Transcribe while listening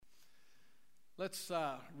Let's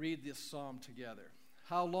read this psalm together.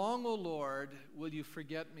 How long, O Lord, will you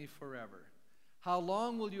forget me forever? How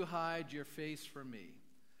long will you hide your face from me?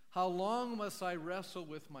 How long must I wrestle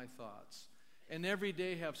with my thoughts, and every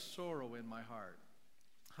day have sorrow in my heart?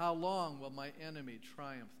 How long will my enemy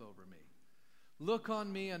triumph over me? Look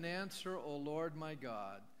on me and answer, O Lord my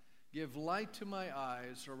God. Give light to my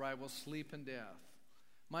eyes, or I will sleep in death.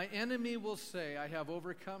 My enemy will say, I have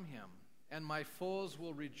overcome him, and my foes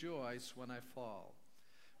will rejoice when I fall.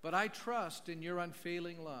 But I trust in your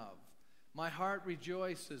unfailing love. My heart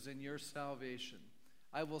rejoices in your salvation.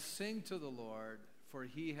 I will sing to the Lord, for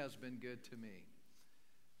he has been good to me.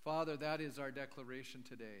 Father, that is our declaration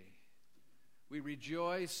today. We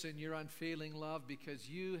rejoice in your unfailing love because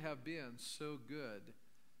you have been so good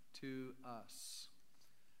to us.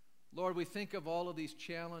 Lord, we think of all of these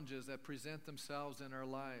challenges that present themselves in our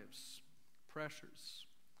lives. Pressures,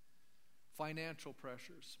 financial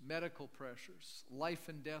pressures, medical pressures, life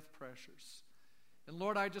and death pressures. And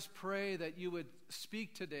Lord, I just pray that you would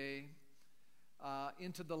speak today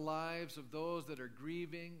into the lives of those that are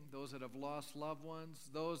grieving, those that have lost loved ones,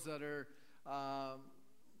 those that are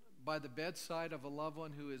by the bedside of a loved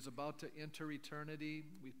one who is about to enter eternity.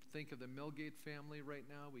 We think of the Milgate family right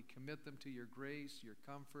now. We commit them to your grace, your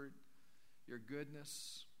comfort, your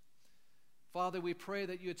goodness. Father, we pray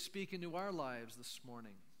that you would speak into our lives this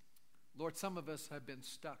morning. Lord, some of us have been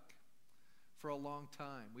stuck for a long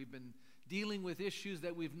time. We've been dealing with issues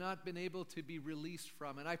that we've not been able to be released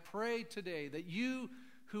from. And I pray today that you,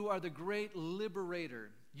 who are the great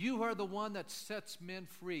liberator, you are the one that sets men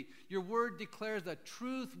free. Your word declares that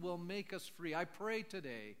truth will make us free. I pray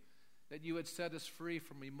today that you would set us free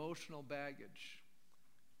from emotional baggage,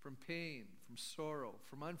 from pain, from sorrow,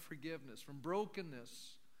 from unforgiveness, from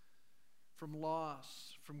brokenness, from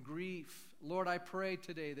loss, from grief. Lord, I pray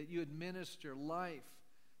today that you administer life,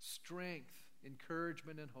 strength,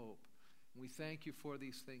 encouragement, and hope. And we thank you for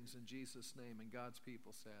these things in Jesus' name. And God's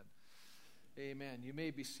people said, amen. You may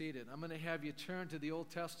be seated. I'm going to have you turn to the Old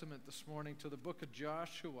Testament this morning to the book of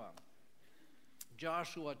Joshua.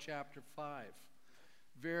 Joshua chapter 5.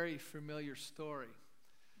 Very familiar story.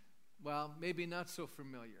 Well, maybe not so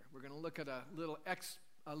familiar. We're going to look at a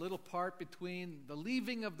little part between the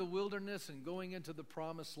leaving of the wilderness and going into the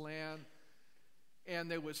promised land. And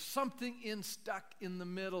there was something stuck in the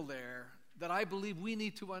middle there that I believe we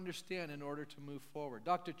need to understand in order to move forward.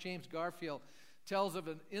 Dr. James Garfield tells of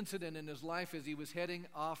an incident in his life as he was heading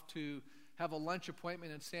off to have a lunch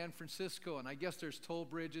appointment in San Francisco. And I guess there's toll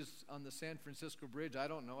bridges on the San Francisco Bridge. I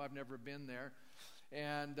don't know. I've never been there.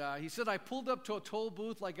 And he said, I pulled up to a toll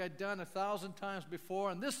booth like I'd done 1,000 times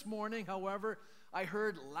before. And this morning, however, I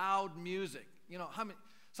heard loud music. You know,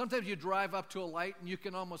 sometimes you drive up to a light and you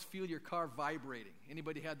can almost feel your car vibrating.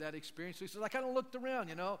 Anybody had that experience? So he said, I kind of looked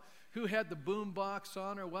around, who had the boom box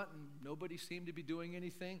on or what, and nobody seemed to be doing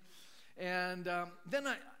anything. And then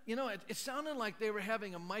it sounded like they were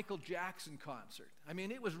having a Michael Jackson concert. I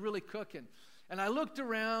mean, it was really cooking. And I looked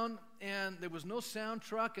around, and there was no sound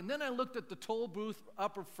truck. And then I looked at the toll booth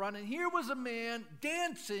up front, and here was a man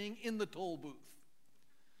dancing in the toll booth.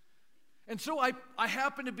 And so I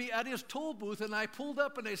happened to be at his toll booth, and I pulled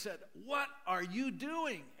up, and I said, what are you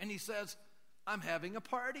doing? And he says, I'm having a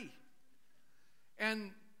party.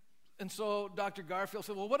 And so Dr. Garfield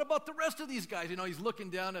said, well, what about the rest of these guys? He's looking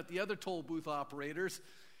down at the other toll booth operators,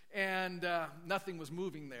 and nothing was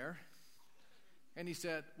moving there. And he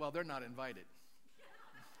said, well, they're not invited.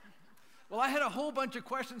 Well, I had a whole bunch of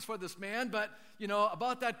questions for this man, but,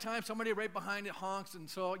 about that time, somebody right behind it honks, and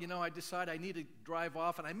so, I decided I need to drive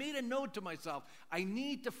off, and I made a note to myself, I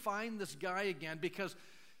need to find this guy again, because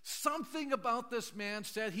something about this man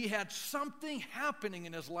said he had something happening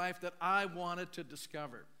in his life that I wanted to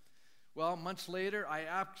discover. Well, months later, I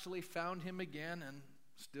actually found him again, and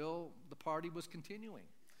still the party was continuing.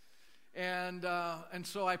 And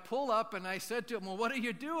so I pull up, and I said to him, well, what are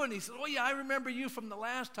you doing? He said, oh, yeah, I remember you from the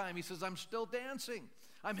last time. He says, I'm still dancing.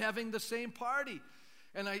 I'm having the same party.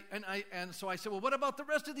 And so I said, well, what about the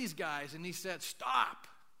rest of these guys? And he said, stop.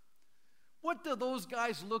 What do those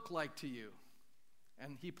guys look like to you?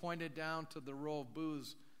 And he pointed down to the row of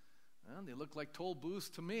booths. Well, they look like toll booths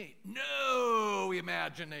to me. No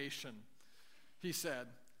imagination, he said.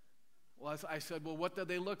 Well, I said, well, what do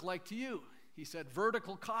they look like to you? He said,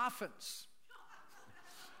 vertical coffins.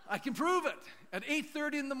 I can prove it. At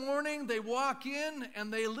 8:30 in the morning, they walk in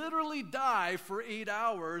and they literally die for 8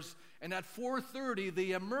 hours. And at 4:30,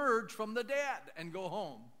 they emerge from the dead and go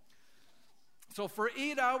home. So for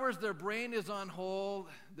 8 hours, their brain is on hold.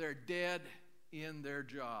 They're dead in their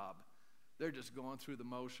job. They're just going through the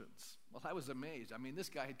motions. Well, I was amazed. I mean, this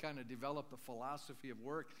guy had kind of developed a philosophy of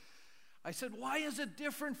work. I said, why is it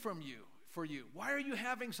different for you? Why are you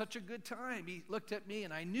having such a good time? He looked at me,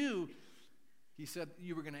 and I knew, he said,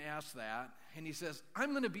 you were going to ask that. And he says,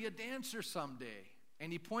 I'm going to be a dancer someday.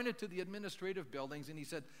 And he pointed to the administrative buildings, and he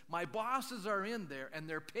said, my bosses are in there, and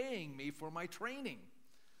they're paying me for my training.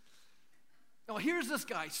 Now, here's this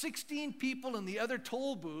guy, 16 people in the other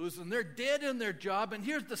toll booths, and they're dead in their job, and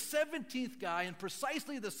here's the 17th guy in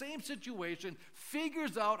precisely the same situation,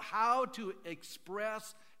 figures out how to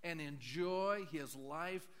express and enjoy his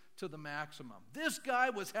life to the maximum. This guy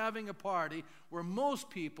was having a party where most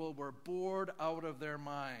people were bored out of their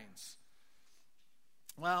minds.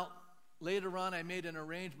 Well, later on, I made an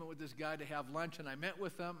arrangement with this guy to have lunch, and I met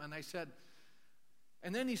with him,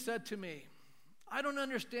 and then he said to me, I don't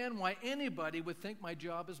understand why anybody would think my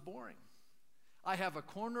job is boring. I have a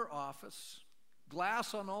corner office,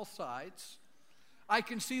 glass on all sides. I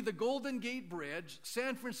can see the Golden Gate Bridge,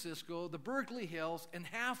 San Francisco, the Berkeley Hills, and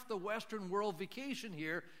half the Western world vacation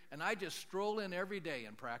here, and I just stroll in every day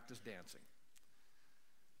and practice dancing.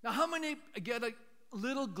 Now, how many get a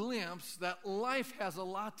little glimpse that life has a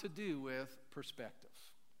lot to do with perspective?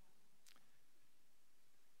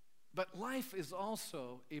 But life is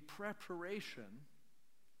also a preparation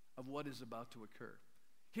of what is about to occur.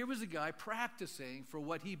 Here was a guy practicing for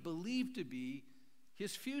what he believed to be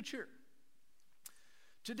his future.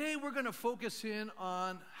 Today we're going to focus in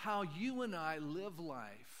on how you and I live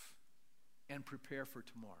life and prepare for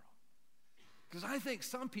tomorrow. Because I think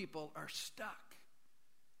some people are stuck,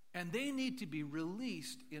 and they need to be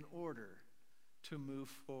released in order to move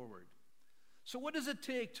forward. So what does it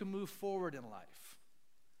take to move forward in life?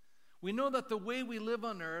 We know that the way we live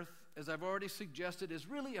on earth, as I've already suggested, is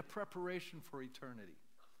really a preparation for eternity.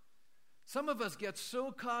 Some of us get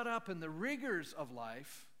so caught up in the rigors of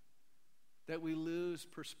life that we lose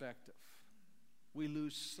perspective. We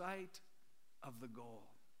lose sight of the goal.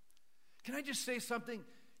 Can I just say something?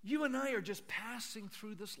 You and I are just passing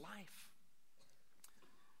through this life.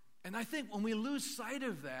 And I think when we lose sight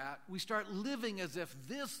of that, we start living as if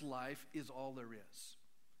this life is all there is.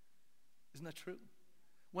 Isn't that true?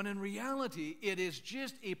 When in reality, it is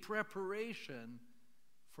just a preparation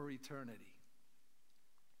for eternity.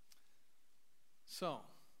 So,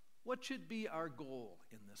 what should be our goal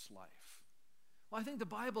in this life? Well, I think the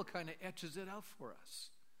Bible kind of etches it out for us.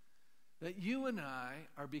 That you and I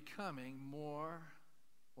are becoming more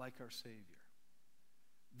like our Savior.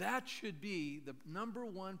 That should be the number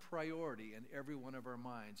one priority in every one of our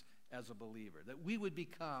minds as a believer. That we would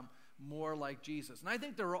become more like Jesus. And I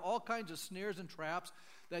think there are all kinds of snares and traps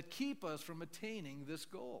that keep us from attaining this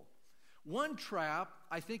goal. One trap,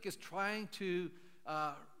 I think, is trying to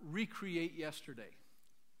recreate yesterday.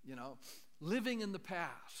 Living in the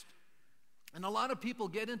past. And a lot of people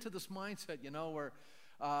get into this mindset, where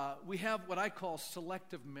we have what I call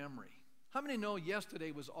selective memory. How many know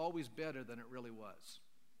yesterday was always better than it really was?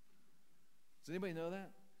 Does anybody know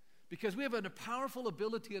that? Because we have a powerful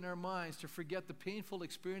ability in our minds to forget the painful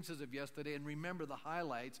experiences of yesterday and remember the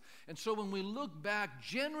highlights. And so when we look back,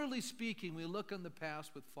 generally speaking, we look on the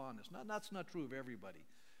past with fondness. Now, that's not true of everybody,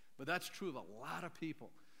 but that's true of a lot of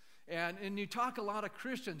people. And you talk a lot of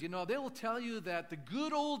Christians, they will tell you that the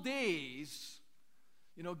good old days,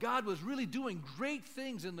 God was really doing great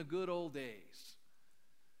things in the good old days.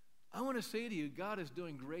 I want to say to you, God is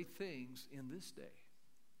doing great things in this day.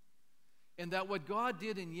 And that what God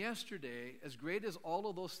did in yesterday, as great as all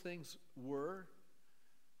of those things were,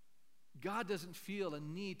 God doesn't feel a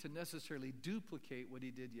need to necessarily duplicate what he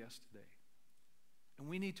did yesterday. And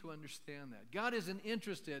we need to understand that. God isn't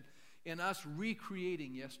interested in us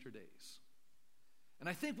recreating yesterdays. And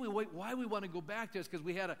I think why we want to go back to this is because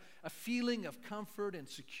we had a feeling of comfort and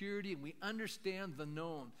security, and we understand the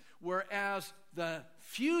known. Whereas the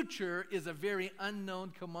future is a very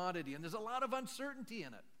unknown commodity, and there's a lot of uncertainty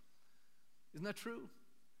in it. Isn't that true?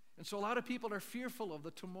 And so a lot of people are fearful of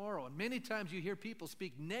the tomorrow. And many times you hear people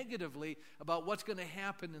speak negatively about what's going to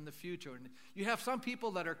happen in the future. And you have some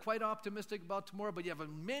people that are quite optimistic about tomorrow, but you have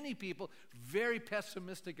many people very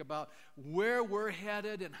pessimistic about where we're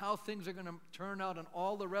headed and how things are going to turn out and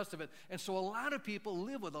all the rest of it. And so a lot of people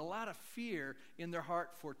live with a lot of fear in their heart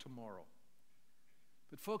for tomorrow.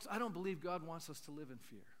 But folks, I don't believe God wants us to live in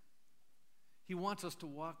fear. He wants us to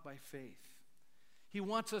walk by faith. He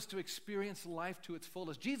wants us to experience life to its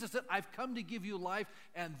fullest. Jesus said, I've come to give you life,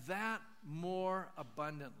 and that more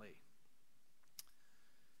abundantly.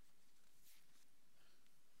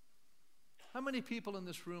 How many people in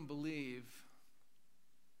this room believe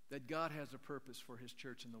that God has a purpose for his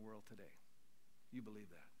church in the world today? You believe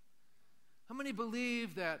that? How many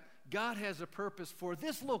believe that God has a purpose for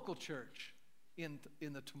this local church in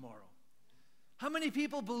the tomorrow? How many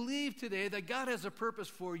people believe today that God has a purpose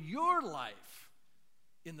for your life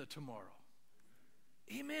in the tomorrow?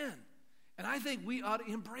 Amen. And I think we ought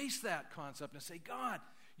to embrace that concept and say, God,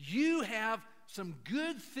 you have some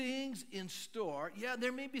good things in store. Yeah,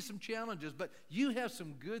 there may be some challenges, but you have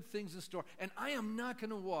some good things in store. And I am not going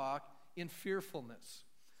to walk in fearfulness.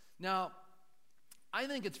 Now, I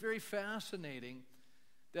think it's very fascinating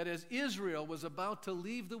that as Israel was about to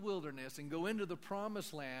leave the wilderness and go into the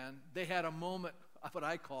promised land, they had a moment, what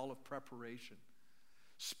I call, of preparation.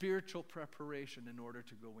 Spiritual preparation in order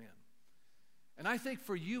to go in. And I think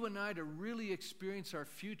for you and I to really experience our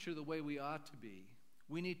future the way we ought to be,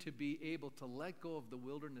 we need to be able to let go of the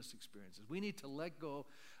wilderness experiences. We need to let go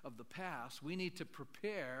of the past. We need to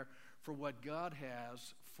prepare for what God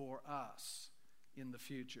has for us in the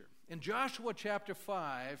future. In Joshua chapter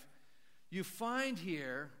 5, you find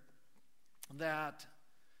here that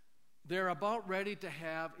they're about ready to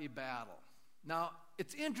have a battle. Now,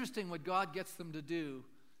 it's interesting what God gets them to do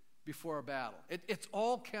before a battle. It's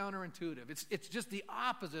all counterintuitive. It's just the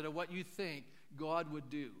opposite of what you think God would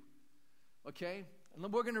do. Okay?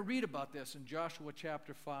 And we're going to read about this in Joshua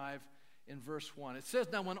chapter 5 in verse 1. It says,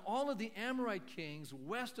 "Now when all of the Amorite kings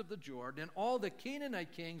west of the Jordan and all the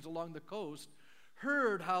Canaanite kings along the coast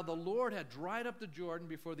heard how the Lord had dried up the Jordan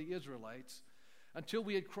before the Israelites until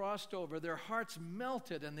we had crossed over, their hearts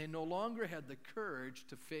melted and they no longer had the courage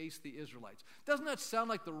to face the Israelites." Doesn't that sound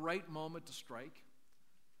like the right moment to strike?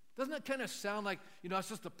 Doesn't that kind of sound like, it's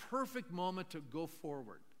just the perfect moment to go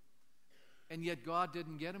forward? And yet God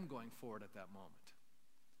didn't get them going forward at that moment.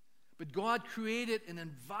 But God created an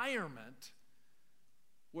environment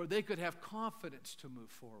where they could have confidence to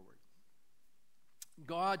move forward.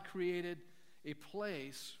 God created a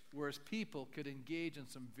place where his people could engage in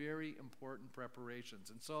some very important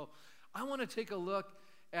preparations. And so I want to take a look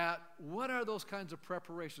at what are those kinds of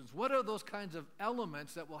preparations? What are those kinds of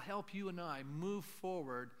elements that will help you and I move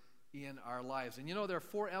forward in our lives? And there are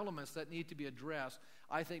 4 elements that need to be addressed,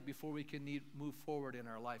 I think, before we can move forward in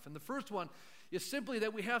our life. And the first one is simply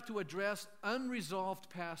that we have to address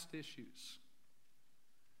unresolved past issues.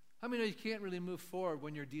 How many of you can't really move forward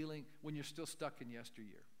when you're still stuck in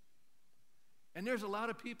yesteryear? And there's a lot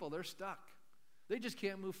of people, they're stuck. They just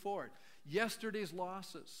can't move forward. Yesterday's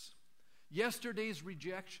losses, yesterday's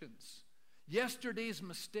rejections, yesterday's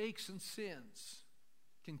mistakes and sins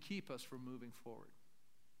can keep us from moving forward.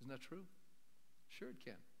 Isn't that true? Sure it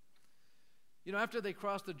can. After they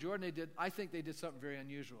crossed the Jordan, I think they did something very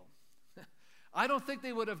unusual. I don't think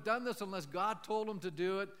they would have done this unless God told them to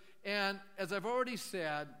do it. And as I've already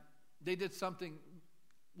said, they did something,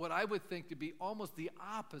 what I would think to be almost the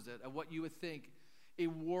opposite of what you would think a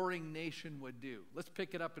warring nation would do. Let's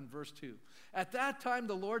pick it up in verse 2. "At that time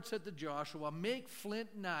the Lord said to Joshua, 'Make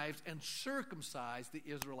flint knives and circumcise the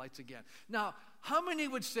Israelites again.'" Now, how many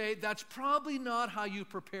would say that's probably not how you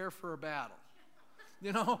prepare for a battle?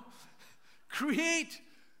 Create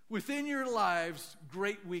within your lives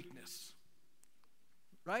great weakness.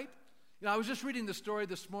 Right? I was just reading the story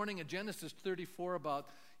this morning in Genesis 34 about,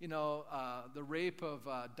 the rape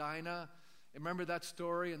of Dinah. Remember that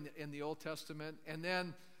story in the Old Testament? And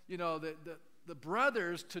then, the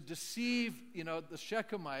brothers, to deceive, the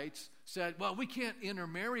Shechemites, said, "Well, we can't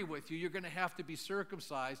intermarry with you. You're going to have to be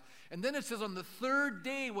circumcised." And then it says on the 3rd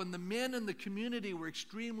day, when the men in the community were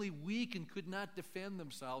extremely weak and could not defend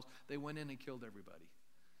themselves, they went in and killed everybody.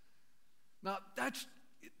 Now,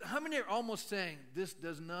 how many are almost saying, this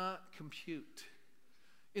does not compute?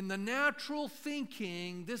 In the natural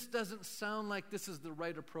thinking, this doesn't sound like this is the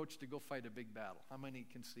right approach to go fight a big battle. How many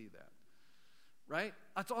can see that? Right?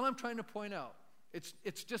 That's all I'm trying to point out.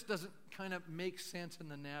 It just doesn't kind of make sense in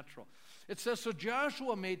the natural. It says, "So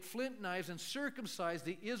Joshua made flint knives and circumcised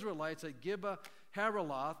the Israelites at Gibeah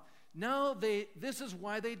Haraloth. Now this is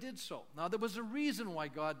why they did so." Now there was a reason why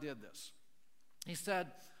God did this. He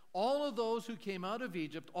said, "All of those who came out of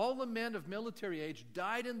Egypt, all the men of military age,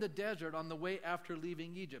 died in the desert on the way after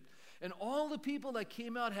leaving Egypt. And all the people that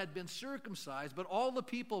came out had been circumcised, but all the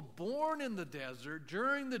people born in the desert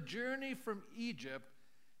during the journey from Egypt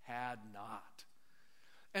had not."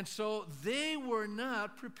 And so they were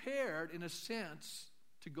not prepared, in a sense,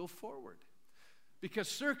 to go forward. Because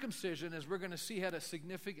circumcision, as we're going to see, had a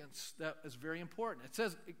significance that is very important.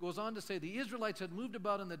 It goes on to say, "The Israelites had moved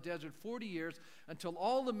about in the desert 40 years until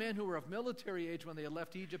all the men who were of military age when they had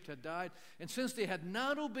left Egypt had died. And since they had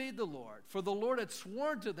not obeyed the Lord, for the Lord had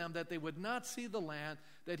sworn to them that they would not see the land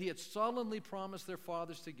that he had solemnly promised their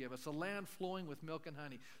fathers to give us, a land flowing with milk and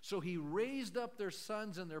honey. So he raised up their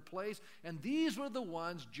sons in their place, and these were the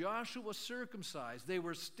ones Joshua circumcised. They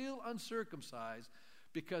were still uncircumcised,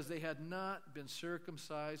 because they had not been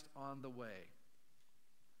circumcised on the way."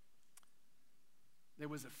 there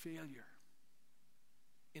was a failure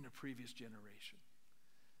in a previous generation.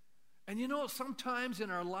 And you know, sometimes in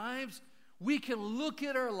our lives, we can look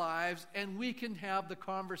at our lives and we can have the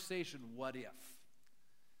conversation, what if?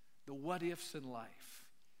 The what ifs in life.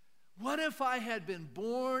 What if I had been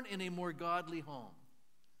born in a more godly home?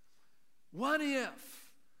 What if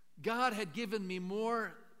God had given me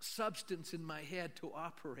more substance in my head to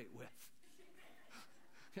operate with?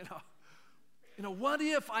 You know, what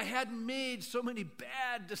if I hadn't made so many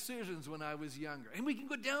bad decisions when I was younger? And we can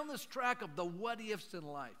go down this track of the what ifs in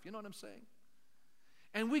life. You know what I'm saying?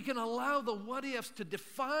 And we can allow the what ifs to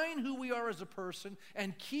define who we are as a person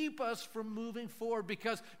and keep us from moving forward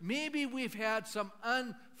because maybe we've had some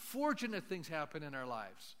unfortunate things happen in our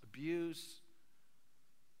lives. Abuse.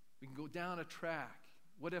 We can go down a track.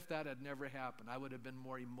 What if that had never happened? I would have been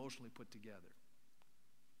more emotionally put together.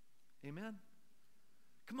 Amen?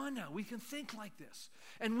 Come on now, we can think like this.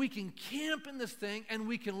 And we can camp in this thing, and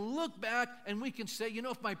we can look back, and we can say, you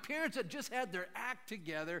know, if my parents had just had their act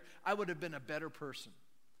together, I would have been a better person.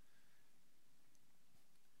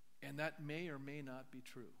 And that may or may not be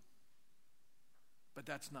true. But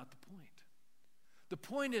that's not the point. The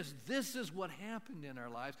point is, this is what happened in our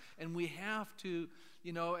lives, and we have to,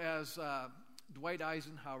 you know, as Dwight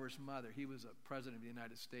Eisenhower's mother, he was a president of the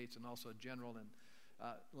United States and also a general and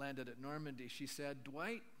landed at Normandy. She said,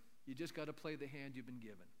 Dwight, you just got to play the hand you've been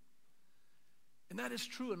given. And that is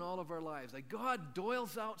true in all of our lives. Like God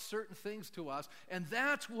doles out certain things to us, and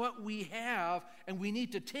that's what we have, and we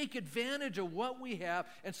need to take advantage of what we have.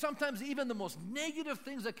 And sometimes even the most negative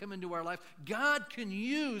things that come into our life, God can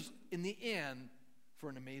use in the end for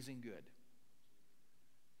an amazing good.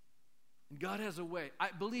 And God has a way. I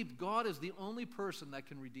believe God is the only person that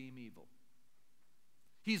can redeem evil.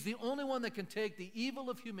 He's the only one that can take the evil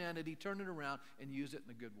of humanity, turn it around, and use it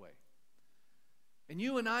in a good way. And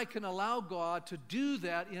you and I can allow God to do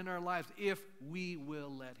that in our lives if we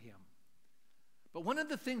will let Him. But one of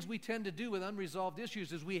the things we tend to do with unresolved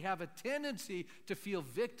issues is we have a tendency to feel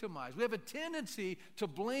victimized. We have a tendency to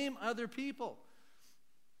blame other people.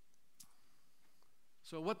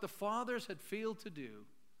 So what the fathers had failed to do,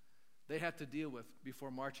 they had to deal with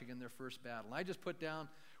before marching in their first battle. And I just put down,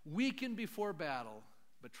 weaken before battle,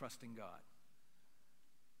 but trusting God.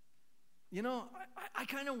 You know, I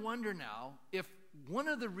kind of wonder now if one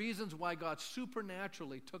of the reasons why God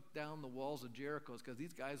supernaturally took down the walls of Jericho is because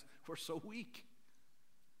these guys were so weak.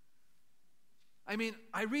 I mean,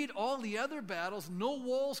 I read all the other battles, no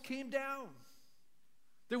walls came down.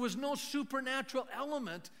 There was no supernatural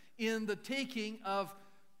element in the taking of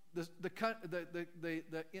the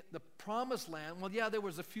promised land. Well, yeah, there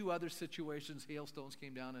was a few other situations. Hailstones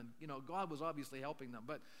came down, and, you know, God was obviously helping them.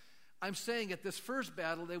 But I'm saying at this first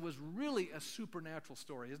battle, there was really a supernatural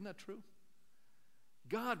story. Isn't that true?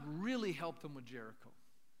 God really helped them with Jericho.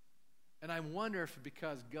 And I wonder if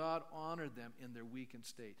because God honored them in their weakened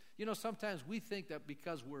state. You know, sometimes we think that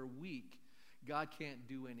because we're weak, God can't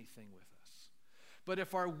do anything with us. But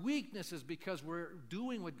if our weakness is because we're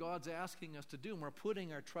doing what God's asking us to do and we're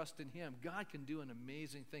putting our trust in Him, God can do an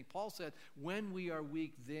amazing thing. Paul said, when we are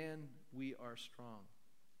weak, then we are strong.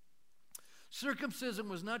 Circumcision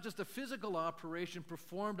was not just a physical operation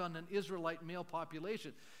performed on an Israelite male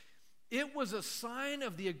population. It was a sign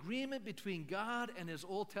of the agreement between God and His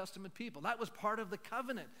Old Testament people. That was part of the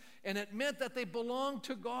covenant. And it meant that they belonged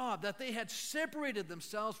to God, that they had separated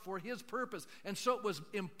themselves for His purpose. And so it was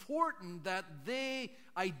important that they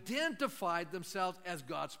identified themselves as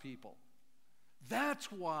God's people.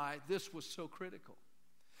 That's why this was so critical.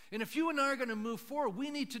 And if you and I are going to move forward,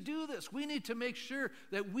 we need to do this. We need to make sure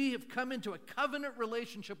that we have come into a covenant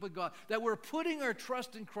relationship with God, that we're putting our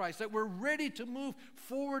trust in Christ, that we're ready to move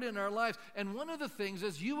forward in our lives. And one of the things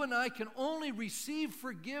is you and I can only receive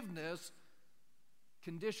forgiveness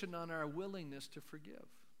conditioned on our willingness to forgive.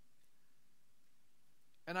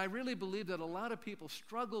 And I really believe that a lot of people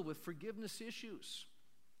struggle with forgiveness issues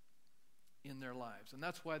in their lives, and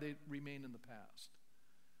that's why they remain in the past.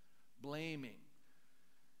 Blaming.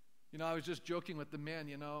 You know, I was just joking with the men,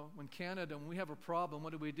 you know, when we have a problem,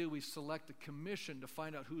 what do? We select a commission to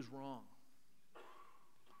find out who's wrong,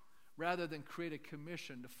 rather than create a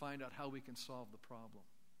commission to find out how we can solve the problem.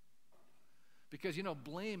 Because, you know,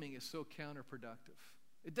 blaming is so counterproductive.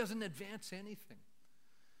 It doesn't advance anything.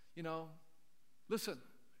 You know, listen,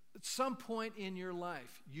 at some point in your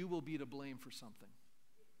life, you will be to blame for something.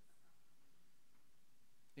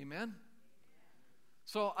 Amen?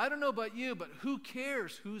 So I don't know about you, but who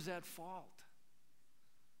cares who's at fault?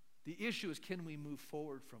 The issue is, can we move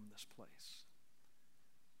forward from this place?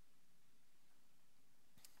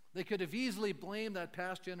 They could have easily blamed that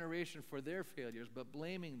past generation for their failures, but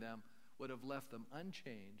blaming them would have left them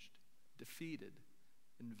unchanged, defeated,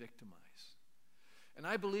 and victimized. And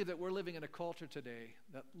I believe that we're living in a culture today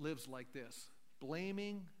that lives like this: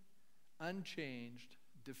 blaming, unchanged,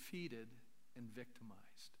 defeated, and victimized.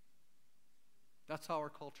 That's how our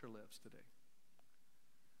culture lives today.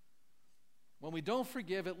 When we don't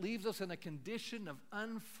forgive, it leaves us in a condition of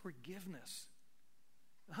unforgiveness.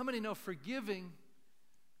 How many know forgiving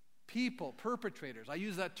people, perpetrators? I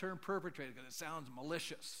use that term perpetrator because it sounds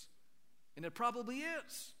malicious, and it probably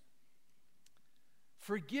is.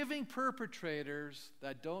 Forgiving perpetrators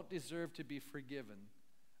that don't deserve to be forgiven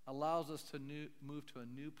allows us to move to a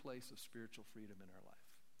new place of spiritual freedom in our life.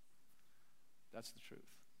 That's the truth.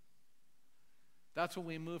 That's when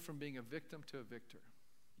we move from being a victim to a victor.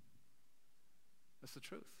 That's the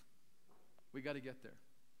truth. We got to get there.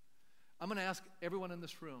 I'm going to ask everyone in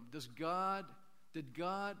this room, do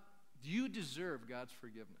you deserve God's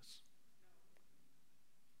forgiveness?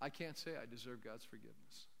 I can't say I deserve God's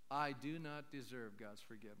forgiveness. I do not deserve God's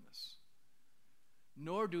forgiveness.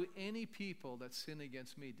 Nor do any people that sin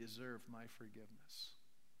against me deserve my forgiveness.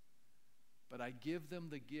 But I give them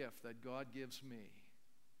the gift that God gives me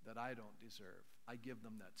that I don't deserve. I give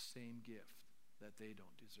them that same gift that they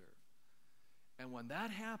don't deserve. And when that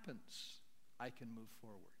happens, I can move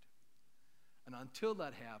forward. And until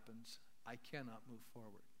that happens, I cannot move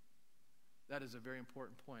forward. That is a very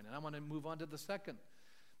important point. And I want to move on to the second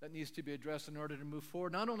that needs to be addressed in order to move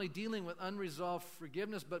forward. Not only dealing with unresolved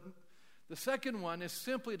forgiveness, but the second one is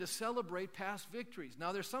simply to celebrate past victories.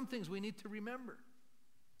 Now, there's some things we need to remember.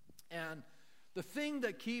 And the thing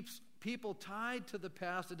that keeps people tied to the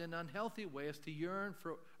past in an unhealthy way is to yearn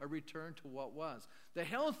for a return to what was. The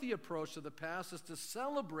healthy approach to the past is to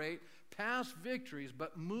celebrate past victories,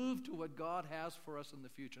 but move to what God has for us in the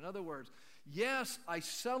future. In other words, yes, I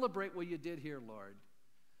celebrate what you did here, Lord,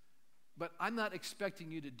 but I'm not expecting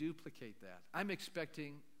you to duplicate that. I'm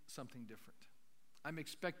expecting something different. I'm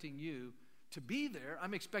expecting you to be there.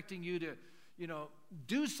 I'm expecting you to,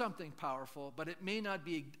 do something powerful, but it may not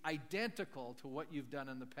be identical to what you've done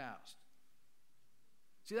in the past.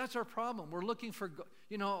 See, that's our problem. We're looking for,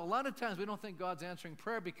 a lot of times we don't think God's answering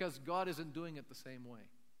prayer because God isn't doing it the same way.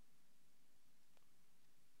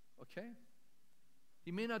 Okay?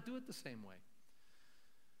 He may not do it the same way.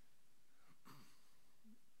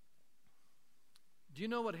 Do you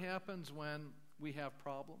know what happens when we have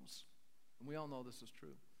problems? And we all know this is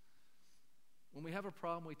true. When we have a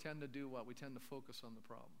problem, we tend to do what? We tend to focus on the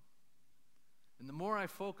problem. And the more I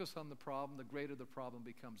focus on the problem, the greater the problem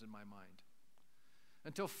becomes in my mind.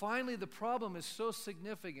 Until finally the problem is so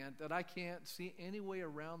significant that I can't see any way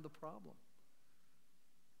around the problem.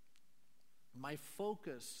 My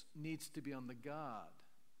focus needs to be on the God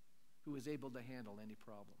who is able to handle any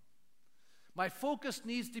problem. My focus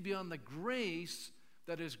needs to be on the grace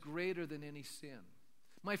that is greater than any sin.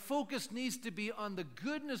 My focus needs to be on the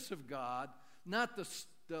goodness of God, not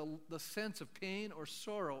the sense of pain or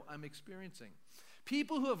sorrow I'm experiencing.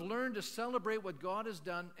 People who have learned to celebrate what God has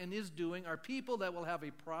done and is doing are people that will have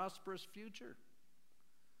a prosperous future.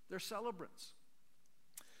 They're celebrants.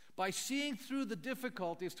 By seeing through the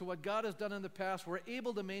difficulties to what God has done in the past, we're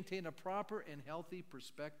able to maintain a proper and healthy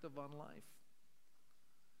perspective on life.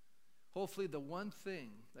 Hopefully the one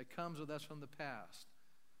thing that comes with us from the past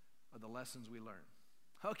are the lessons we learn.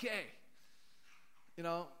 Okay,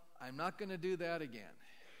 I'm not going to do that again.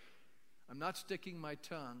 I'm not sticking my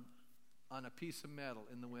tongue on a piece of metal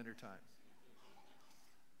in the wintertime.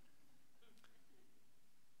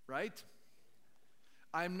 Right?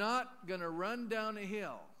 I'm not going to run down a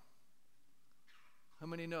hill. How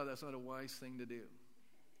many know that's not a wise thing to do?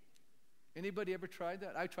 Anybody ever tried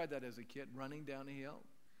that? I tried that as a kid, running down a hill.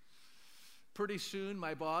 Pretty soon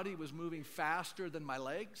my body was moving faster than my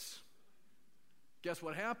legs. Guess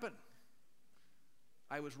what happened?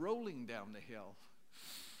 I was rolling down the hill.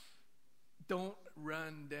 Don't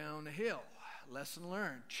run down a hill. Lesson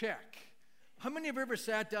learned. Check. How many have ever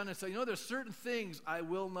sat down and said, there's certain things I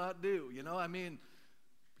will not do?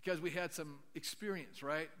 Because we had some experience,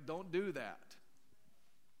 right? Don't do that.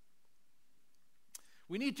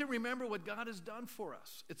 We need to remember what God has done for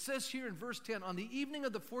us. It says here in verse 10, on the evening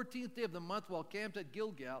of the 14th day of the month, while camped at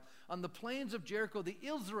Gilgal, on the plains of Jericho, the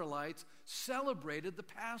Israelites celebrated the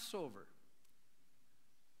Passover.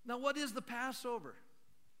 Now, what is the Passover?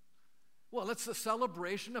 Well, it's a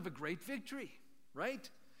celebration of a great victory, right?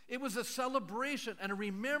 It was a celebration and a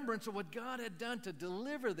remembrance of what God had done to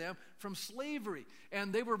deliver them from slavery.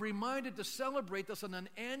 And they were reminded to celebrate this on an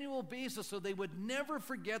annual basis so they would never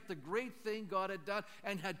forget the great thing God had done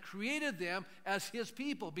and had created them as His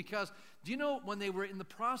people. Because, do you know, when they were in the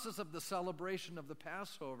process of the celebration of the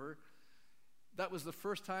Passover, that was the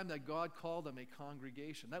first time that God called them a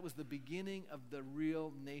congregation. That was the beginning of the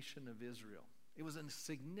real nation of Israel. It was a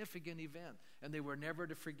significant event, and they were never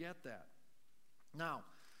to forget that. Now,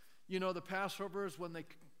 the Passover is when they,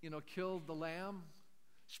 killed the lamb,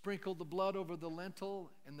 sprinkled the blood over the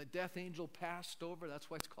lintel, and the death angel passed over. That's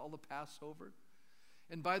why it's called the Passover.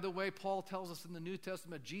 And by the way, Paul tells us in the New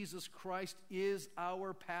Testament, Jesus Christ is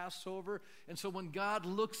our Passover. And so when God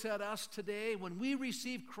looks at us today, when we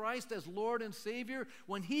receive Christ as Lord and Savior,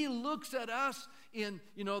 when He looks at us in,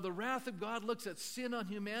 the wrath of God looks at sin on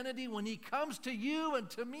humanity, when He comes to you and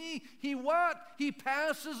to me, He what? He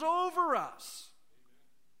passes over us.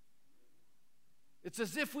 It's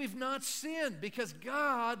as if we've not sinned, because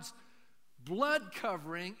God's blood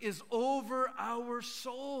covering is over our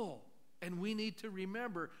soul. And we need to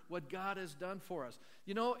remember what God has done for us.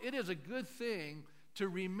 It is a good thing to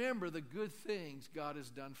remember the good things God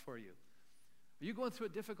has done for you. Are you going through a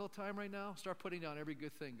difficult time right now? Start putting down every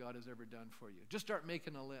good thing God has ever done for you. Just start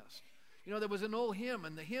making a list. There was an old hymn,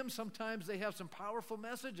 and the hymns sometimes they have some powerful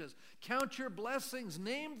messages. Count your blessings,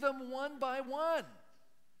 name them one by one.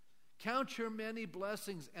 Count your many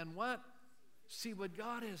blessings, and what? See what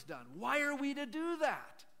God has done. Why are we to do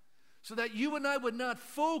that? So that you and I would not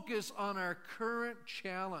focus on our current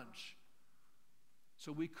challenge.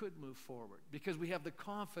 So we could move forward, because we have the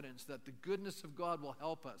confidence that the goodness of God will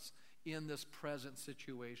help us in this present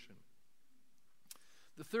situation.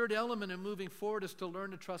 The third element in moving forward is to learn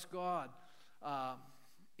to trust God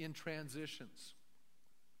in transitions.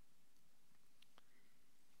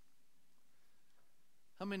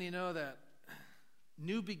 How many know that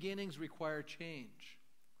new beginnings require change?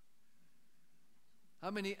 How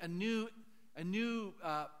many, a new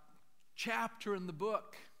chapter in the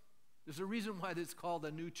book. There's a reason why it's called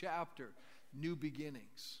a new chapter, new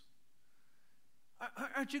beginnings.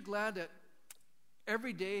 Aren't you glad that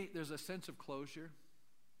every day there's a sense of closure?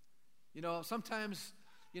 Sometimes,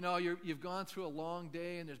 you've gone through a long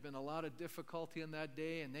day and there's been a lot of difficulty in that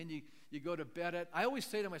day, and then you go to bed I always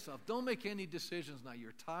say to myself, don't make any decisions now.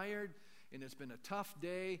 You're tired, and it's been a tough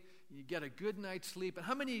day. You get a good night's sleep. And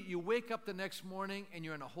how many of you wake up the next morning and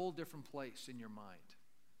you're in a whole different place in your mind?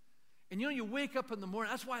 And you wake up in the morning.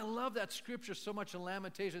 That's why I love that scripture so much in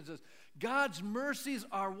Lamentations. It says, God's mercies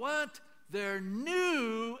are what? They're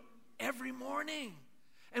new every morning.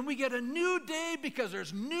 And we get a new day because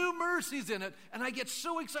there's new mercies in it. And I get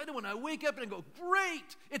so excited when I wake up and I go,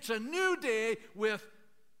 great, it's a new day with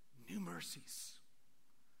new mercies.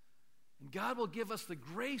 And God will give us the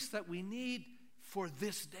grace that we need for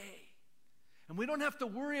this day. And we don't have to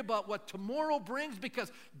worry about what tomorrow brings, because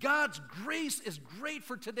God's grace is great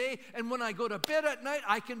for today. And when I go to bed at night,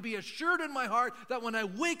 I can be assured in my heart that when I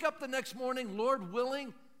wake up the next morning, Lord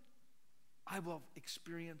willing, I will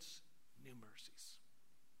experience new mercies.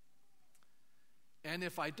 And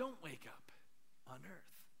if I don't wake up on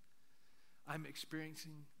earth, I'm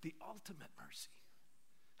experiencing the ultimate mercy.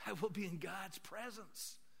 I will be in God's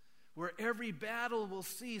presence, where every battle will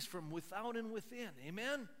cease from without and within.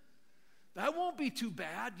 Amen? That won't be too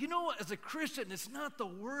bad. As a Christian, it's not the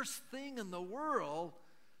worst thing in the world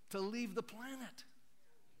to leave the planet.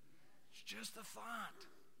 It's just a thought.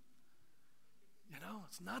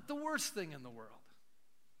 It's not the worst thing in the world.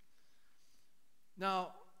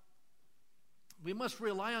 Now, we must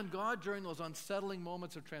rely on God during those unsettling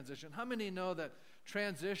moments of transition. How many know that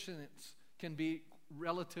transitions can be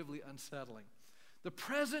relatively unsettling? The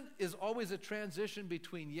present is always a transition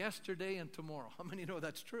between yesterday and tomorrow. How many know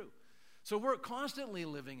that's true? So we're constantly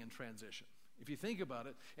living in transition, if you think about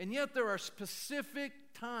it. And yet there are specific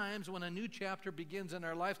times when a new chapter begins in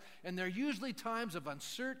our lives, and they're usually times of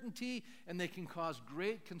uncertainty, and they can cause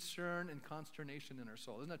great concern and consternation in our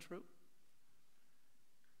soul. Isn't that true?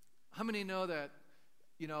 How many know that,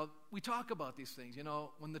 we talk about these things.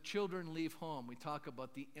 When the children leave home, we talk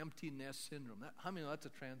about the empty nest syndrome. How many know that's a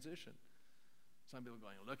transition? Some people are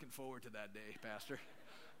going, looking forward to that day, Pastor.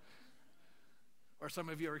 Or some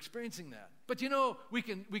of you are experiencing that. But we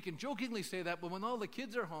can jokingly say that, but when all the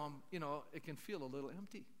kids are home, it can feel a little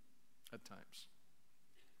empty at times.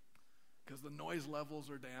 Because the noise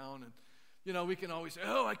levels are down, and we can always say,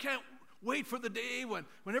 I can't wait for the day when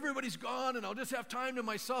everybody's gone and I'll just have time to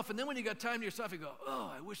myself. And then when you got time to yourself, you go,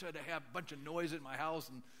 I wish I'd have a bunch of noise in my house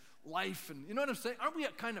and life. And you know what I'm saying? Aren't we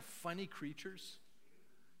kind of funny creatures?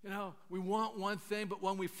 We want one thing, but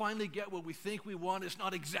when we finally get what we think we want, it's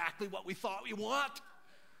not exactly what we thought we want.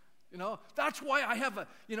 That's why I have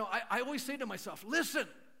I always say to myself, listen,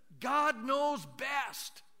 God knows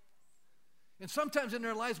best. And sometimes in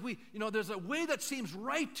our lives, there's a way that seems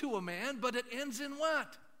right to a man, but it ends in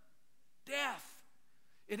what? Death.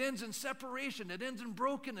 It ends in separation. It ends in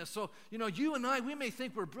brokenness. So, you and I, we may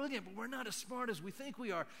think we're brilliant, but we're not as smart as we think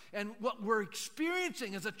we are. And what we're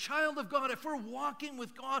experiencing as a child of God, if we're walking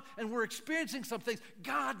with God and we're experiencing some things,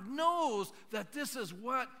 God knows that this is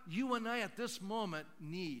what you and I at this moment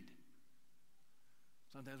need.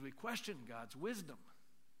 Sometimes we question God's wisdom,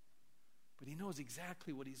 but He knows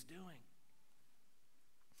exactly what He's doing.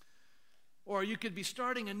 Or you could be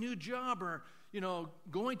starting a new job, or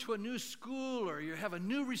going to a new school, or you have a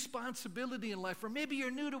new responsibility in life, or maybe you're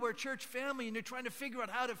new to our church family and you're trying to figure out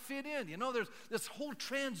how to fit in. There's this whole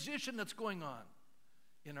transition that's going on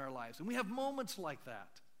in our lives, and we have moments like that.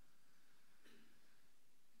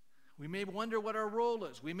 We may wonder what our role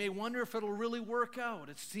is. We may wonder if it'll really work out.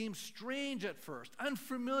 It seems strange at first,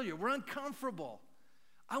 unfamiliar, we're uncomfortable.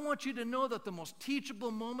 I want you to know that the most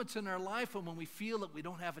teachable moments in our life are when we feel that we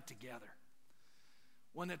don't have it together,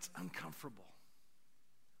 when it's uncomfortable,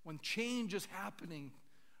 when change is happening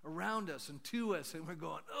around us and to us, and we're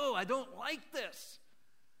going, oh, I don't like this.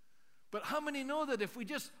 But how many know that if we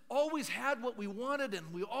just always had what we wanted,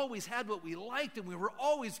 and we always had what we liked, and we were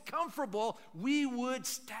always comfortable, we would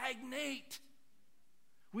stagnate.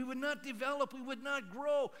 We would not develop, we would not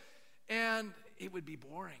grow, and it would be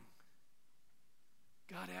boring.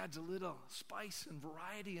 God adds a little spice and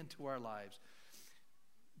variety into our lives.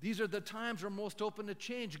 These are the times we're most open to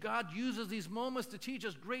change. God uses these moments to teach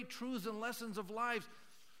us great truths and lessons of life.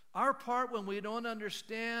 Our part when we don't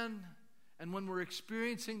understand and when we're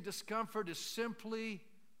experiencing discomfort is simply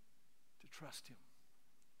to trust Him.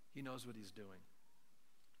 He knows what He's doing.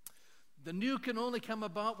 The new can only come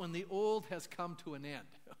about when the old has come to an end.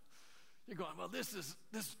 You're going, well, this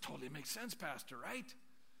totally makes sense, Pastor, right?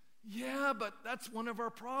 Yeah, but that's one of our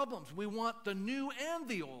problems. We want the new and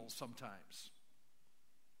the old sometimes.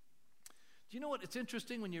 Do you know what? It's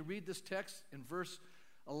interesting when you read this text in verse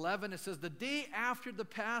 11. It says, the day after the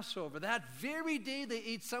Passover, that very day they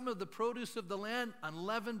ate some of the produce of the land,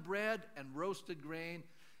 unleavened bread and roasted grain.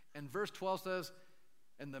 And verse 12 says,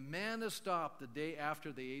 and the manna stopped the day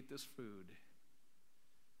after they ate this food.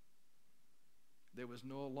 There was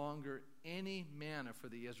no longer any manna for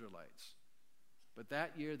the Israelites. But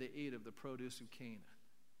that year they ate of the produce of Canaan.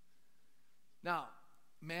 Now,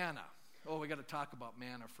 manna. Oh, we got to talk about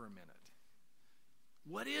manna for a minute.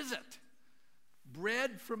 What is it?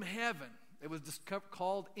 Bread from heaven. It was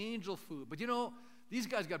called angel food. But these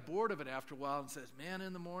guys got bored of it after a while and says, manna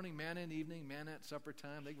in the morning, manna in the evening, manna at supper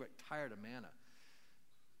time. They got tired of manna.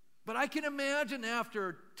 But I can imagine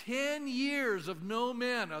after 10 years of no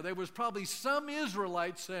manna, there was probably some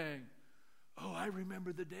Israelites saying, oh, I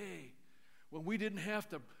remember the day when we didn't have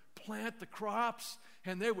to plant the crops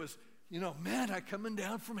and there was, manna coming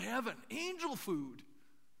down from heaven, angel food.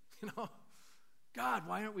 God,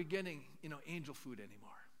 why aren't we getting, angel food anymore?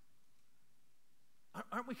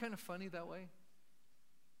 Aren't we kind of funny that way?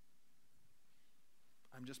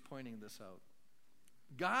 I'm just pointing this out.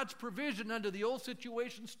 God's provision under the old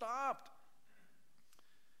situation stopped.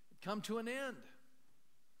 It come to an end.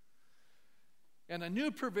 And a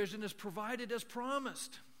new provision is provided as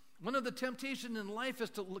promised. One of the temptations in life is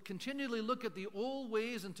to continually look at the old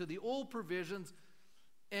ways and to the old provisions,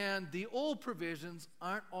 and the old provisions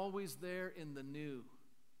aren't always there in the new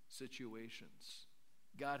situations.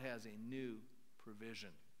 God has a new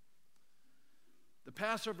provision. The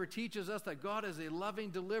Passover teaches us that God is a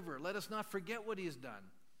loving deliverer. Let us not forget what He has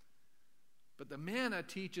done. But the manna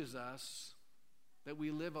teaches us that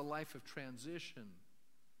we live a life of transition,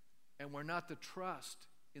 and we're not to trust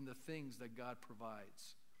in the things that God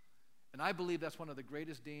provides. And I believe that's one of the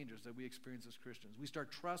greatest dangers that we experience as Christians. We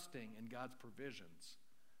start trusting in God's provisions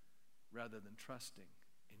rather than trusting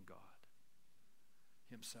in God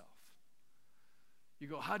Himself. You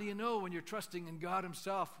go, how do you know when you're trusting in God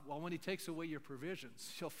Himself? Well, when He takes away your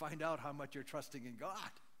provisions, you'll find out how much you're trusting in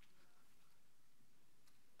God.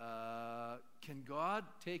 Can God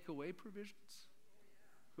take away provisions?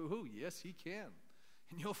 Ooh, yes, He can.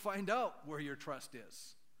 And you'll find out where your trust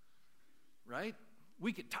is. Right?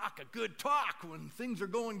 We can talk a good talk when things are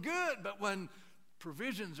going good, but when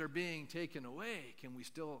provisions are being taken away, can we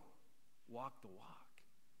still walk the walk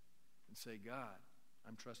and say, God,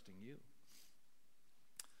 I'm trusting You?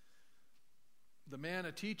 The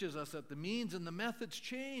manna teaches us that the means and the methods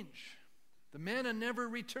change. The manna never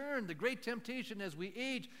returned. The great temptation as we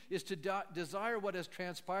age is to desire what has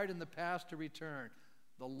transpired in the past to return.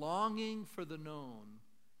 The longing for the known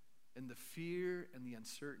and the fear and the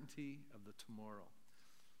uncertainty of the tomorrow.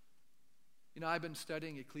 I've been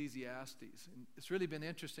studying Ecclesiastes, and it's really been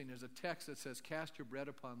interesting. There's a text that says, cast your bread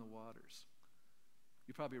upon the waters.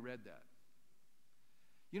 You probably read that.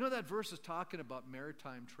 That verse is talking about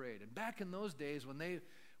maritime trade. And back in those days when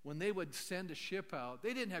when they would send a ship out,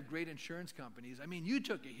 they didn't have great insurance companies. I mean, you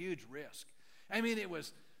took a huge risk. I mean, it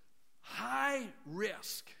was high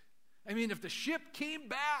risk. I mean, if the ship came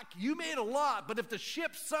back, you made a lot, but if the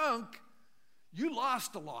ship sunk, you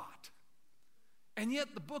lost a lot. And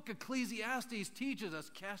yet the book Ecclesiastes teaches us,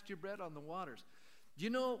 cast your bread on the waters. Do you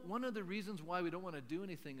know, one of the reasons why we don't want to do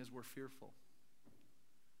anything is we're fearful.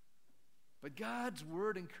 But God's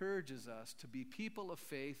word encourages us to be people of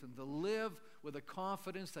faith and to live with a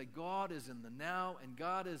confidence that God is in the now and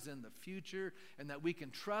God is in the future, and that we can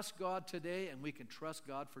trust God today and we can trust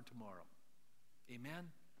God for tomorrow. Amen?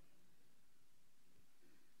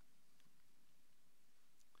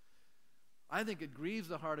 I think it grieves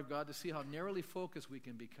the heart of God to see how narrowly focused we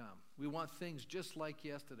can become. We want things just like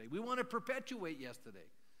yesterday. We want to perpetuate yesterday.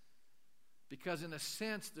 Because in a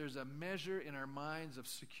sense, there's a measure in our minds of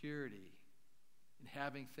security in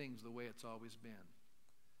having things the way it's always been.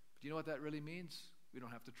 But do you know what that really means? We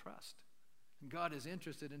don't have to trust. And God is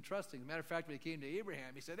interested in trusting. As a matter of fact, when he came to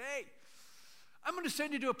Abraham, he said, hey, I'm going to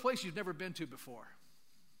send you to a place you've never been to before.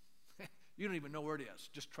 You don't even know where it is.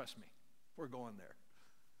 Just trust me. We're going there.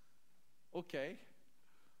 Okay.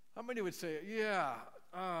 How many would say, yeah,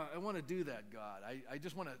 I want to do that, God. I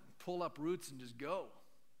just want to pull up roots and just go.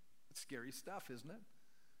 It's scary stuff, isn't it?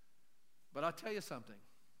 But I'll tell you something.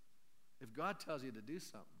 If God tells you to do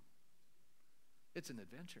something, it's an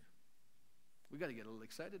adventure. We've got to get a little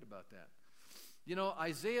excited about that. You know,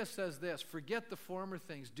 Isaiah says this, forget the former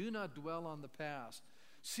things. Do not dwell on the past.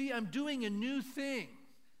 See, I'm doing a new thing.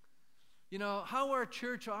 You know, how our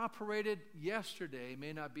church operated yesterday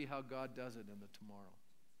may not be how God does it in the tomorrow.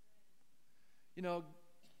 You know,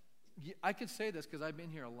 I can say this because I've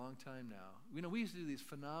been here a long time now. You know, we used to do these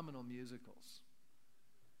phenomenal musicals.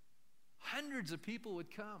 Hundreds of people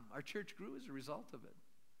would come. Our church grew as a result of it.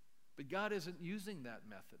 But God isn't using that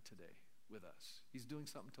method today with us. He's doing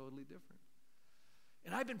something totally different.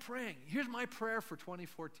 And I've been praying. Here's my prayer for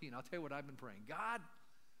 2014. I'll tell you what I've been praying. God,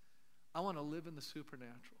 I want to live in the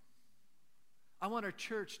supernatural. I want our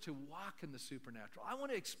church to walk in the supernatural. I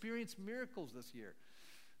want to experience miracles this year.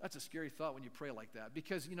 That's a scary thought when you pray like that,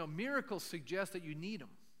 because, you know, miracles suggest that you need them.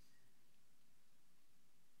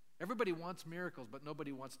 Everybody wants miracles, but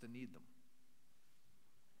nobody wants to need them.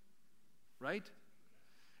 Right?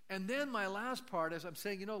 And then my last part is I'm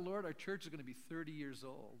saying, you know, Lord, our church is going to be 30 years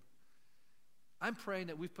old. I'm praying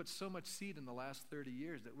that we've put so much seed in the last 30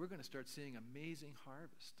 years that we're going to start seeing amazing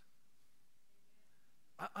harvest.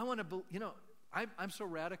 I want to, you know, I'm so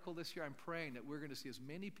radical this year. I'm praying that we're going to see as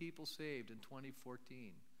many people saved in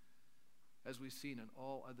 2014 as we've seen in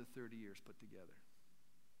all other 30 years put together.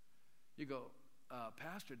 You go,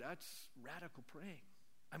 Pastor, that's radical praying.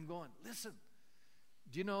 I'm going, listen,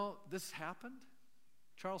 do you know this happened?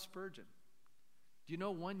 Charles Spurgeon. Do you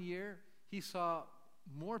know 1 year he saw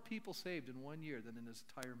more people saved in 1 year than in his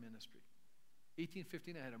entire ministry?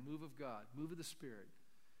 1859 had a move of God, move of the Spirit.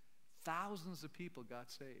 Thousands of people got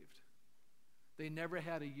saved. They never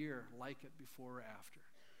had a year like it before or after.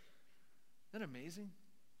 Isn't that amazing?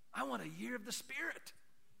 I want a year of the Spirit.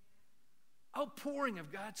 Outpouring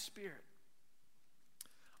of God's Spirit.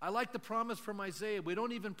 I like the promise from Isaiah. We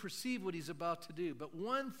don't even perceive what he's about to do. But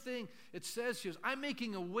one thing it says here is, I'm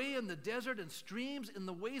making a way in the desert and streams in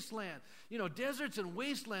the wasteland. You know, deserts and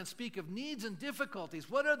wastelands speak of needs and difficulties.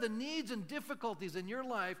 What are the needs and difficulties in your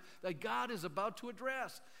life that God is about to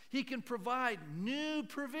address? He can provide new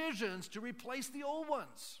provisions to replace the old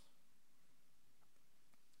ones.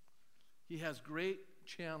 He has great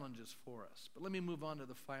challenges for us. But let me move on to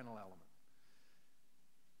the final element.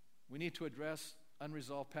 We need to address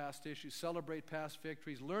unresolved past issues, celebrate past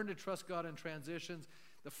victories, learn to trust God in transitions.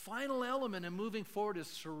 The final element in moving forward is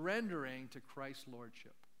surrendering to Christ's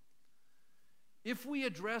lordship. If we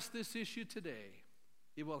address this issue today,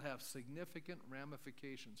 it will have significant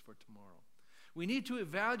ramifications for tomorrow. We need to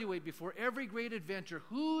evaluate before every great adventure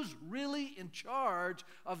who's really in charge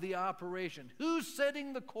of the operation, who's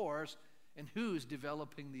setting the course, and who's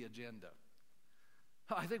developing the agenda.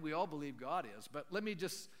 I think we all believe God is, but let me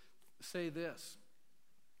just say this.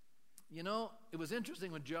 You know, it was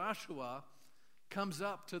interesting when Joshua comes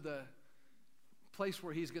up to the place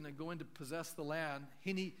where he's going to go in to possess the land.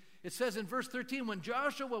 It says in verse 13, when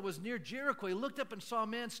Joshua was near Jericho, he looked up and saw a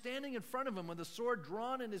man standing in front of him with a sword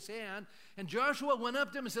drawn in his hand. And Joshua went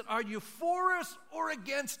up to him and said, are you for us or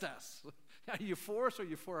against us? Are you for us or are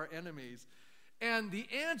you for our enemies? And the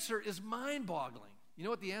answer is mind-boggling. You know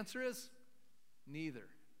what the answer is? Neither.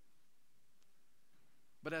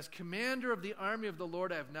 But as commander of the army of the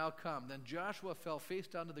Lord I have now come. Then Joshua fell face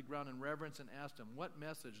down to the ground in reverence and asked him, what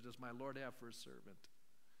message does my Lord have for his servant?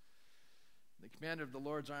 The commander of the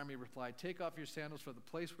Lord's army replied, "Take off your sandals, for the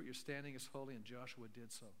place where you're standing is holy," and Joshua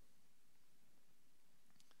did so.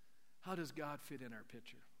 How does God fit in our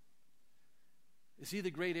picture? Is he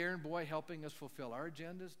the great errand boy helping us fulfill our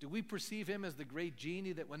agendas? Do we perceive him as the great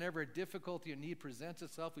genie that whenever a difficulty or need presents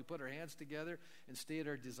itself, we put our hands together and state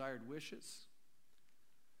our desired wishes?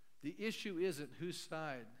 The issue isn't whose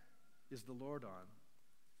side is the Lord on.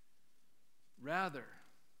 Rather,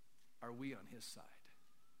 are we on his side?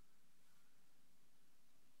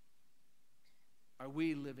 Are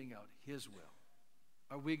we living out his will?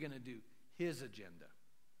 Are we going to do his agenda?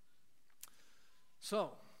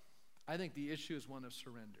 So, I think the issue is one of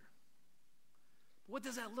surrender. What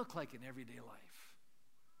does that look like in everyday life?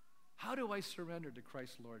 How do I surrender to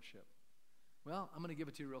Christ's lordship? Well, I'm going to give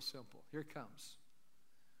it to you real simple. Here it comes.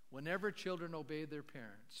 Whenever children obey their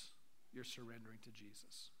parents, you're surrendering to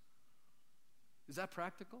Jesus. Is that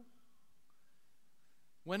practical?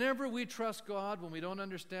 Whenever we trust God when we don't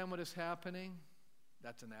understand what is happening,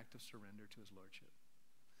 that's an act of surrender to his lordship.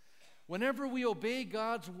 Whenever we obey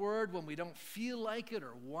God's word when we don't feel like it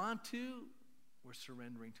or want to, we're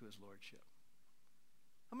surrendering to his lordship.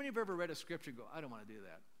 How many of you have ever read a scripture and go, I don't want to do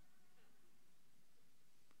that?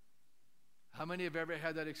 How many have ever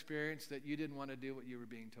had that experience that you didn't want to do what you were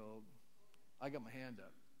being told? I got my hand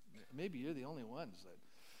up. Maybe you're the only ones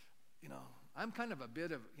that, I'm kind of a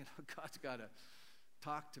bit of, God's got to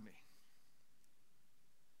talk to me.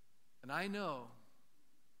 And I know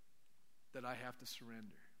that I have to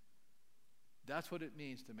surrender. That's what it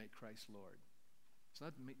means to make Christ Lord. It's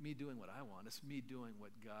not me doing what I want. It's me doing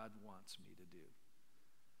what God wants me to do.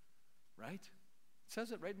 Right? It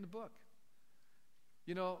says it right in the book.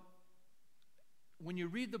 When you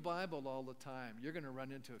read the Bible all the time, you're going to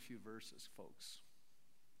run into a few verses, folks.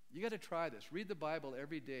 You got to try this. Read the Bible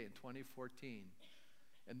every day in 2014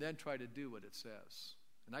 and then try to do what it says.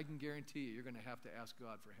 And I can guarantee you're going to have to ask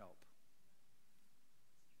God for help.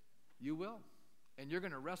 You will. And you're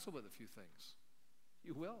going to wrestle with a few things.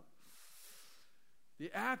 You will.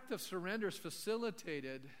 The act of surrender is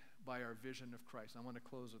facilitated by our vision of Christ. I want to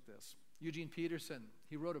close with this. Eugene Peterson,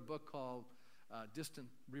 he wrote a book called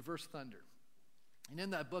Reverse Thunder. And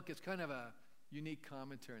in that book, it's kind of a unique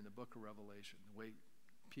commentary in the book of Revelation. The way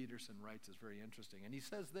Peterson writes is very interesting. And he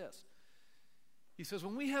says this. He says,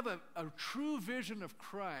 when we have a true vision of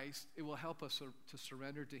Christ, it will help us to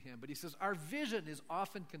surrender to him. But he says, our vision is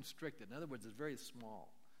often constricted. In other words, it's very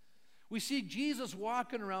small. We see Jesus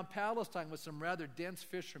walking around Palestine with some rather dense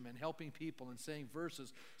fishermen helping people and saying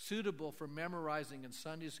verses suitable for memorizing in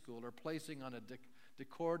Sunday school or placing on a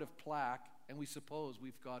decorative plaque, and we suppose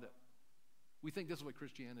we've got it. We think this is what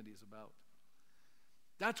Christianity is about.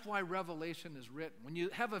 That's why Revelation is written. When you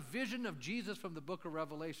have a vision of Jesus from the book of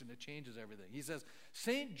Revelation, it changes everything. He says,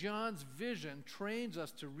 St. John's vision trains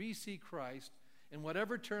us to re-see Christ in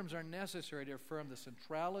whatever terms are necessary to affirm the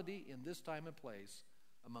centrality in this time and place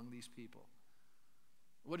among these people.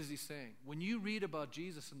 What is he saying? When you read about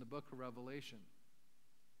Jesus in the book of Revelation,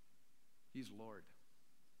 he's Lord.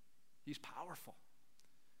 He's powerful.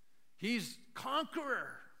 He's conqueror.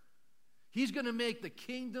 He's going to make the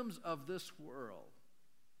kingdoms of this world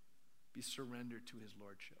be surrendered to his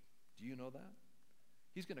lordship. Do you know that?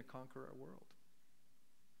 He's going to conquer our world.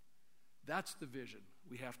 That's the vision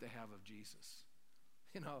we have to have of Jesus.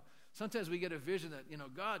 Sometimes we get a vision that,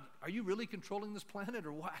 God, are you really controlling this planet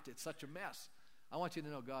or what? It's such a mess. I want you to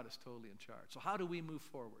know God is totally in charge. So how do we move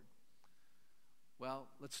forward? Well,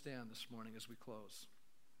 let's stand this morning as we close.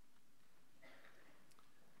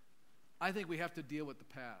 I think we have to deal with the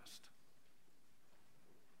past.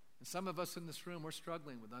 And some of us in this room, we're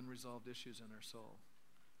struggling with unresolved issues in our soul.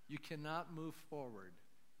 You cannot move forward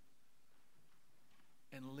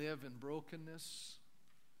and live in brokenness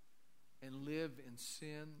and live in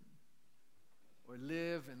sin or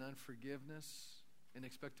live in unforgiveness and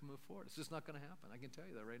expect to move forward. It's just not going to happen. I can tell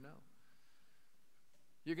you that right now.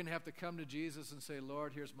 You're going to have to come to Jesus and say,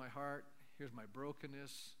 Lord, here's my heart. Here's my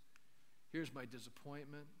brokenness. Here's my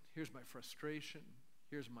disappointment. Here's my frustration.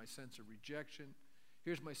 Here's my sense of rejection.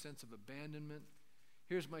 Here's my sense of abandonment.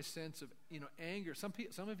 Here's my sense of, anger. Some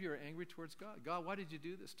of you are angry towards God. God, why did you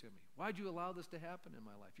do this to me? Why did you allow this to happen in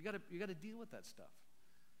my life? You got to deal with that stuff.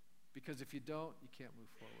 Because if you don't, you can't move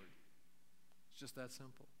forward. It's just that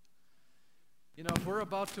simple. If we're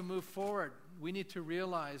about to move forward, we need to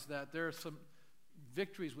realize that there are some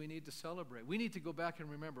victories we need to celebrate. We need to go back and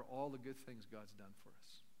remember all the good things God's done for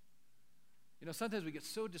us. Sometimes we get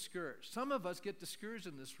so discouraged. Some of us get discouraged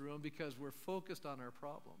in this room because we're focused on our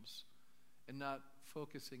problems and not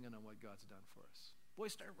focusing in on what God's done for us. Boy,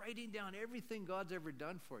 start writing down everything God's ever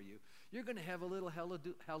done for you. You're going to have a little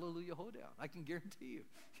hallelujah hoedown. I can guarantee you.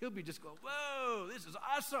 You'll be just going, whoa, this is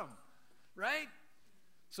awesome, right?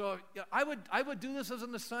 So yeah, I would do this as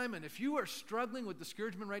an assignment. If you are struggling with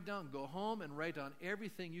discouragement right now, go home and write down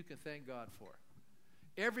everything you can thank God for.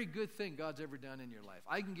 Every good thing God's ever done in your life.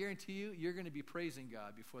 I can guarantee you, you're going to be praising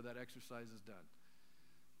God before that exercise is done.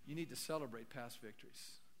 You need to celebrate past victories.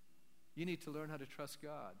 You need to learn how to trust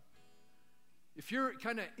God. If you're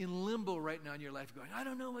kind of in limbo right now in your life going, I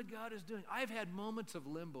don't know what God is doing. I've had moments of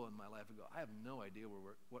limbo in my life ago. I have no idea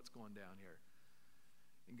what's going down here.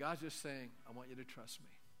 And God's just saying, I want you to trust me.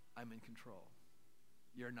 I'm in control.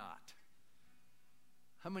 You're not.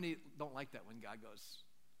 How many don't like that when God goes,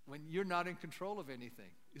 when you're not in control of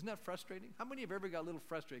anything? Isn't that frustrating? How many have ever got a little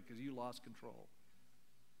frustrated because you lost control?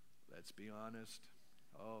 Let's be honest.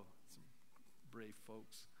 Oh, some brave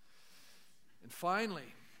folks. And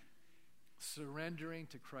finally, surrendering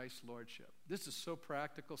to Christ's lordship. This is so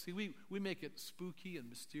practical. See, we make it spooky and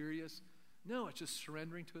mysterious. No, it's just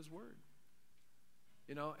surrendering to his word.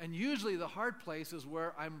 You know, and usually the hard place is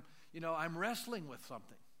where I'm wrestling with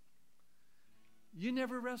something. You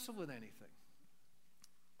never wrestle with anything.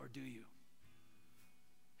 Or do you?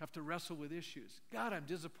 Have to wrestle with issues. God, I'm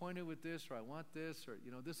disappointed with this, or I want this, or,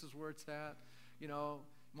 this is where it's at.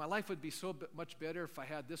 My life would be so much better if I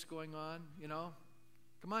had this going on,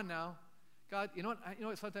 Come on now. God, you know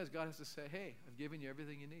what? Sometimes God has to say, hey, I've given you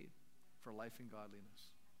everything you need for life and godliness.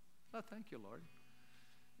 Oh, thank you, Lord.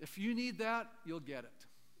 If you need that, you'll get it.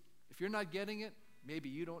 If you're not getting it, maybe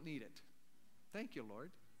you don't need it. Thank you,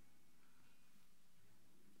 Lord.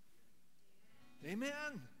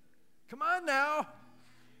 Amen. Come on now.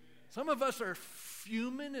 Some of us are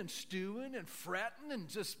fuming and stewing and fretting and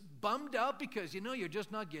just bummed out because, you're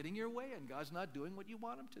just not getting your way and God's not doing what you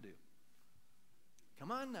want him to do.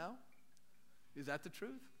 Come on now. Is that the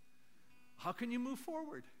truth? How can you move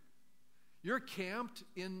forward? You're camped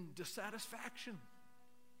in dissatisfaction.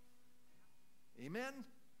 Amen?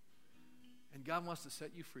 And God wants to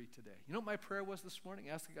set you free today. You know what my prayer was this morning?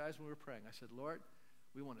 I asked the guys when we were praying. I said, Lord,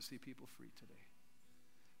 we want to see people free today.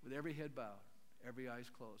 With every head bowed, every eyes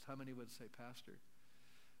closed. How many would say, Pastor?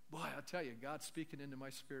 Boy, I'll tell you, God's speaking into my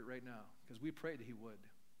spirit right now because we prayed he would.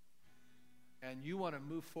 And you want to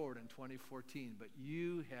move forward in 2014, but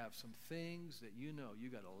you have some things that you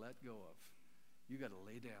got to let go of. You got to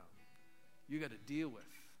lay down. You got to deal with.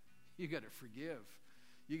 You got to forgive.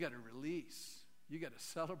 You got to release. You got to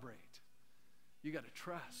celebrate. You got to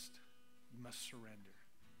trust. You must surrender.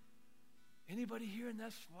 Anybody here in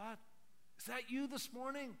that spot? Is that you this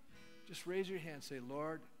morning? Just raise your hand and say,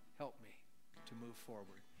 Lord, help me to move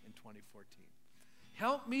forward in 2014.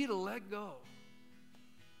 Help me to let go.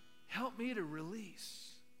 Help me to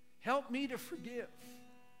release. Help me to forgive.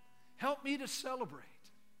 Help me to celebrate.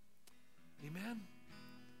 Amen?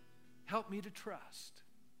 Help me to trust.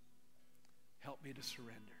 Help me to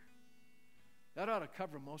surrender. That ought to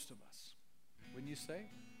cover most of us. Wouldn't you say?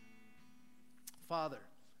 Father,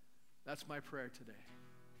 that's my prayer today.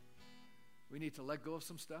 We need to let go of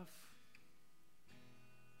some stuff.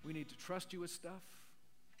 We need to trust you with stuff.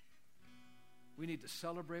 We need to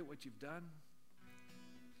celebrate what you've done.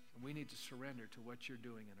 And we need to surrender to what you're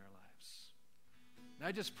doing in our lives. And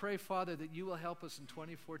I just pray, Father, that you will help us in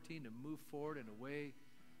 2014 to move forward in a way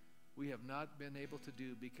we have not been able to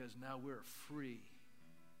do because now we're free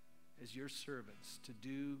as your servants to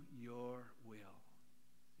do your will.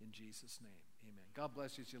 In Jesus' name, amen. God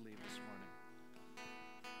bless you as you leave this morning.